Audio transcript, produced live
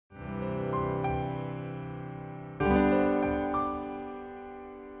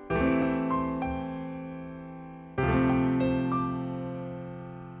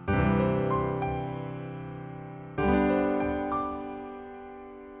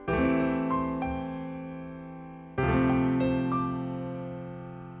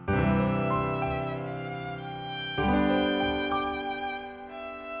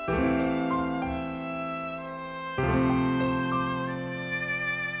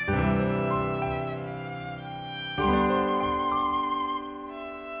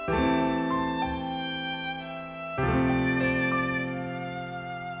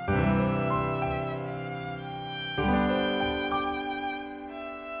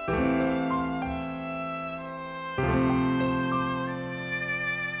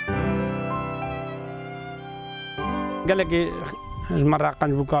قال لك مرة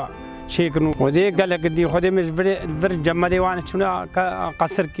قنبوكا شيكنو ودي قال لك دي خدي مش فر جمدي وانا شنو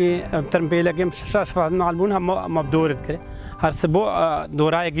قصر كي ترمبي لك مش شاش فاهم علبونها ما بدورت كده هرسبو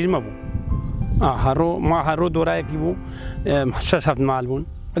دوراي كيج ما بو هرو دوراي كيبو شاش فاهم علبون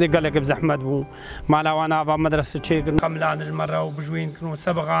ودي قال لك بزحمة بو مالا وانا في مدرسة شيكنو قملان مرة وبجوين كنو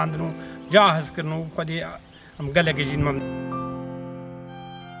سبق عندنو جاهز كنو خدي قال لك يجي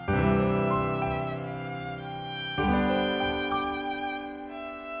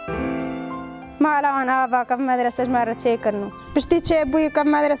ما لا أنا أبغى كم مدرسة مرة شيكرنو بشتي شيبوي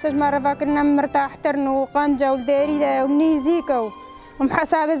كم مدرسة مرة فاكرنا مرتاح ترنو قنجة والديري ده ونيزيكو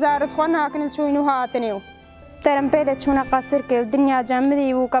ومحساب زارت خونا كنل شوينو هاتنيو ترم بيلت شونا قصر كي الدنيا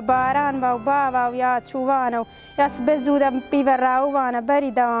جمدي وكباران وبابا ويا شوفانو يا سبزودا بيبراو وانا بري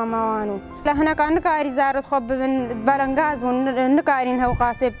دوامانو لهنا كان نكاري زارت خب من برنغاز ونكارين هو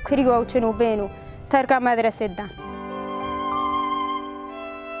قاسب كريو وشنو بينو تركا مدرسة دان